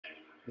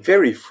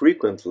Very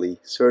frequently,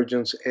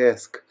 surgeons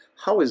ask,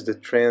 how is the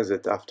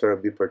transit after a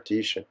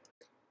bipartition?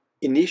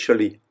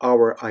 Initially,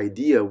 our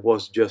idea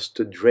was just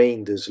to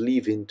drain the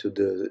sleeve into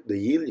the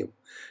ileum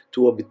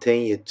to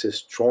obtain its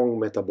strong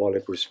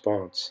metabolic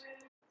response.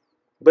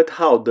 But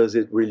how does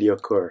it really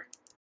occur?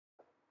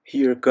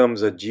 Here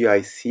comes a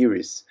GI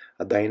series,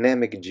 a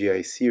dynamic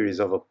GI series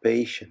of a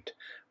patient,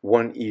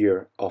 1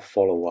 year of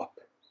follow-up.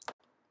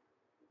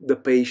 The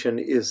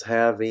patient is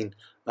having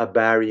a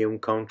barium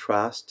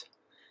contrast,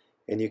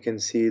 and you can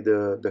see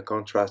the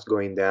contrast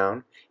going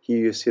down. Here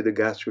you see the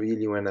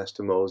gastroileum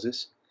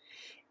anastomosis,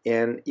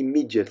 and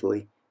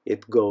immediately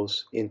it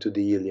goes into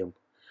the ileum.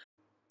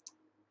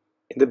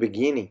 In the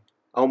beginning,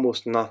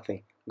 almost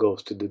nothing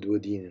goes to the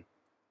duodenum.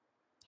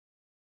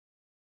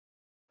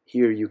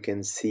 Here you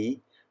can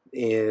see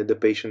the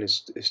patient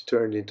is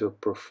turned into a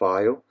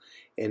profile,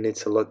 and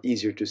it's a lot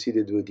easier to see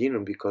the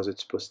duodenum because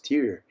it's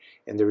posterior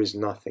and there is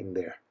nothing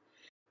there.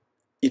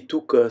 It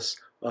took us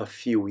a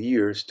few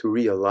years to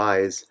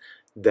realize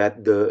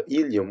that the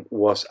ileum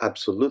was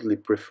absolutely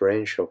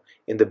preferential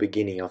in the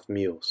beginning of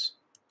meals.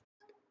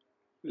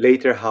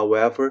 Later,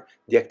 however,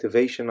 the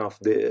activation of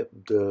the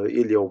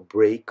ileal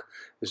brake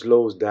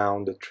slows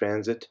down the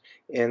transit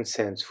and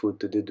sends food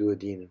to the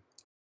duodenum.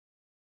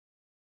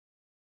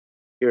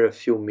 Here a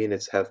few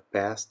minutes have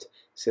passed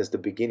since the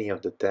beginning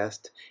of the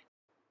test.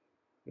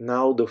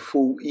 Now the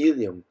full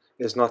ileum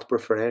is not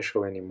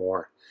preferential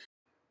anymore.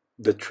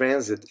 The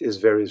transit is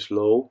very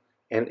slow,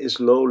 and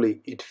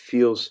slowly it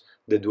fills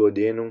the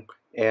duodenum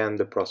and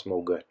the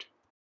proximal gut.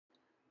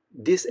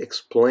 This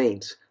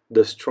explains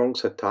the strong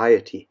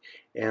satiety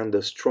and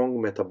the strong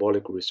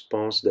metabolic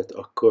response that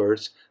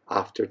occurs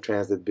after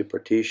transit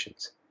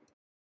bipartitions.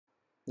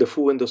 The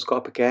full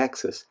endoscopic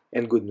access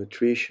and good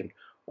nutrition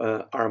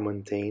are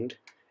maintained,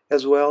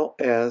 as well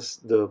as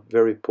the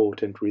very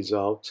potent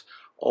results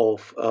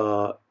of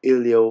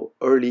early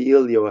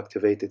ileal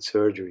activated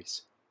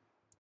surgeries.